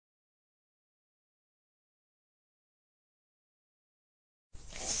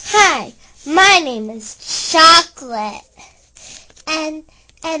My name is Chocolate. And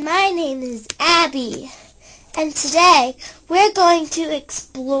my name is Abby. And today we're going to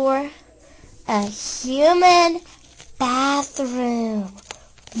explore a human bathroom.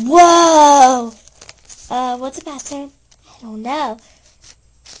 Whoa! What's a bathroom? I don't know.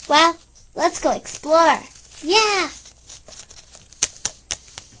 Well, let's go explore. Yeah!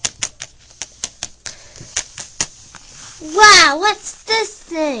 Wow, what's this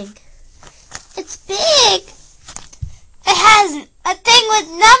thing? It's big. It has a thing with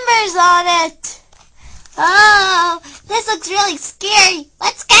numbers on it. Oh, this looks really scary.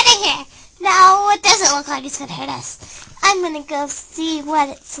 Let's get in here. No, it doesn't look like it's going to hurt us. I'm going to go see what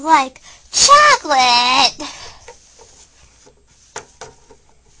it's like. Chocolate!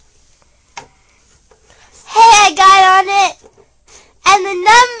 Hey, I got on it. And the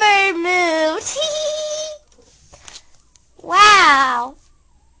number moved. Wow.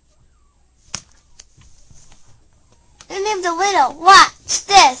 It moved a little. Watch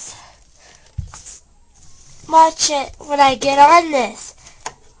this. Watch it when I get on this.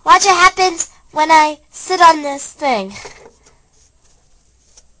 Watch what happens when I sit on this thing.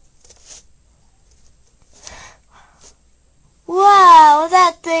 Wow,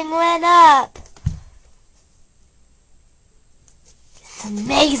 that thing went up. It's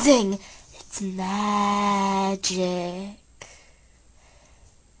amazing. It's magic.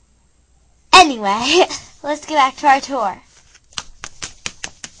 Anyway, let's get back to our tour.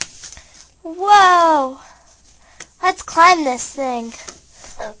 Whoa! Let's climb this thing.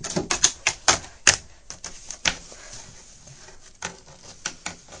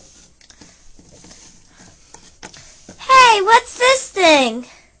 Hey, what's this thing?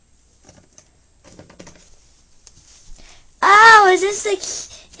 Oh, is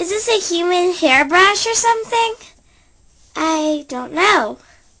this a human hairbrush or something? I don't know.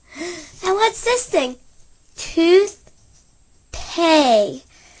 And what's this thing? Toothpaste.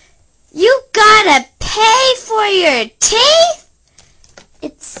 You gotta pay for your teeth?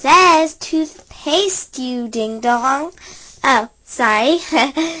 It says toothpaste, you ding-dong. Oh, sorry.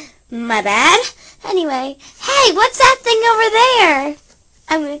 My bad. Anyway, hey, what's that thing over there?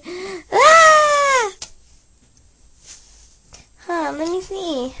 Ah! Let me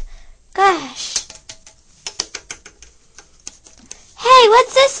see. Gosh. Hey,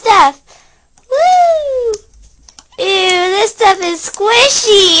 what's this stuff? Woo! Ew, this stuff is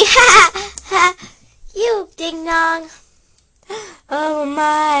squishy. Ha ha. You ding dong. Oh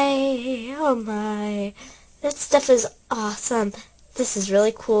my. Oh my. That stuff is awesome. This is a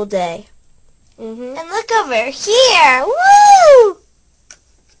really cool day. And look over here. Woo!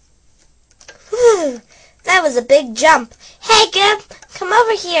 Whew. That was a big jump. Hey, Gib, come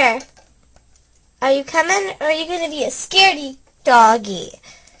over here. Are you coming, or are you going to be a scaredy doggy?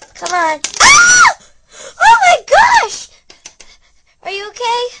 Come on. Ah! Oh my gosh! Are you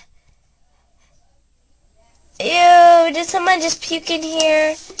okay? Ew, did someone just puke in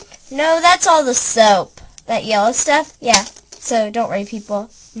here? No, that's all the soap. That yellow stuff? Yeah. So don't worry, people.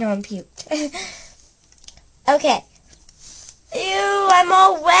 No one puked. Okay. Ew, I'm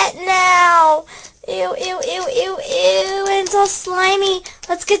all wet now. Ew, ew, ew, ew, ew. And it's all slimy.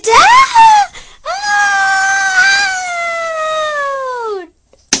 Let's get down. Oh!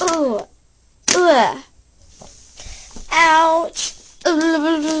 Ugh. Ouch.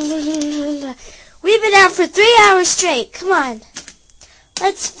 We've been out for 3 hours straight. Come on.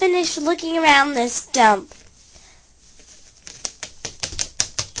 Let's finish looking around this dump.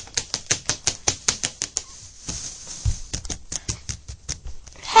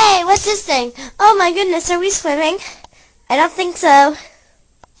 Hey, what's this thing? Oh my goodness, are we swimming? I don't think so.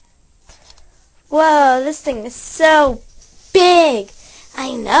 Whoa, this thing is so big.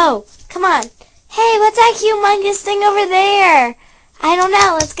 I know. Come on. Hey, what's that humongous thing over there? I don't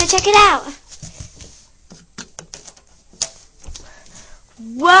know. Let's go check it out.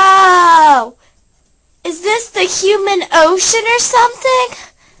 Whoa! Is this the human ocean or something?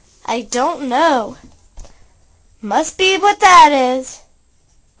 I don't know. Must be what that is.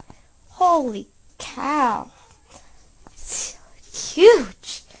 Holy cow. It's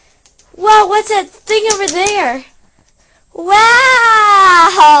huge. Whoa, what's that thing over there?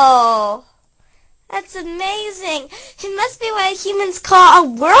 Wow! That's amazing. It must be what humans call a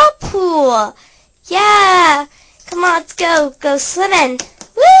whirlpool. Yeah. Come on, let's go. Go swimming.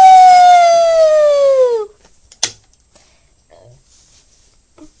 Woo!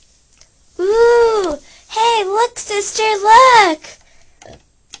 Ooh. Hey, look, sister, look.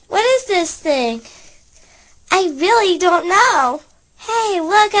 What is this thing? I really don't know. Hey,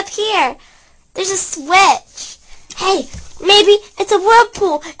 look up here. There's a switch. Hey, Maybe it's a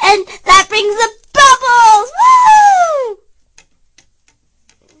whirlpool, and that brings the bubbles! Woo!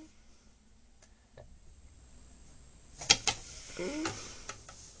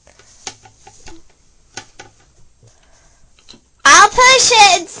 I'll push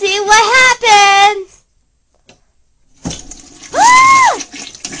it and see what happens. Ah!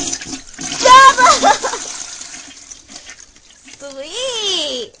 Bubbles!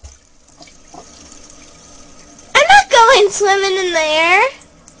 Sweet. I'm not going swimming in there.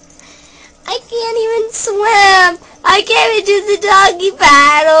 I can't even swim. I can't even do the doggy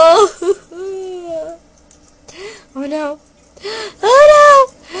paddle. Oh no. Oh no.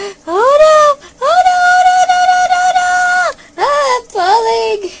 Oh no. Oh no. No, no, no, no, no. Ah, I'm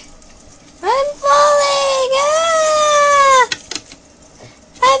falling. I'm falling. Ah.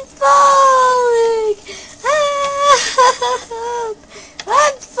 I'm falling. Ah.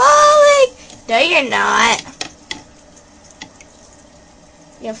 I'm falling. No, you're not.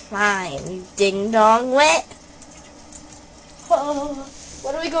 You're fine, you ding-dong wit. Oh,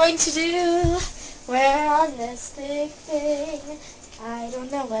 what are we going to do? We're on this big thing. I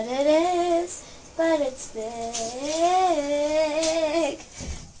don't know what it is, but it's big.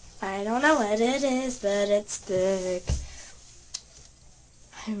 I don't know what it is, but it's big.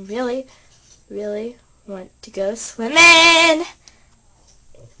 I really, really want to go swimming.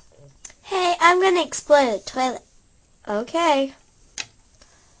 Hey, I'm going to explore the toilet. Okay.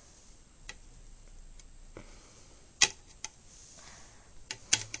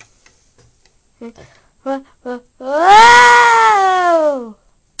 Whoa!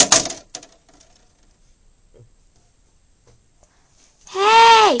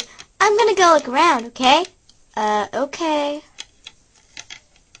 Hey! I'm gonna go look around, okay? Okay.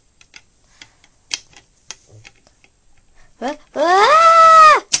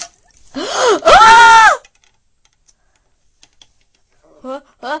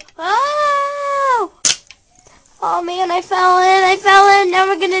 Oh man, I fell in, now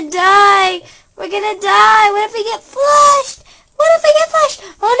we're gonna die. We're gonna die. What if we get flushed? What if we get flushed?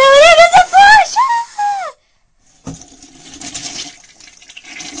 Oh no, it isn't flushed! Ah!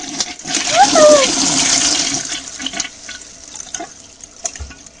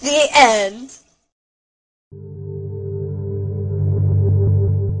 The end.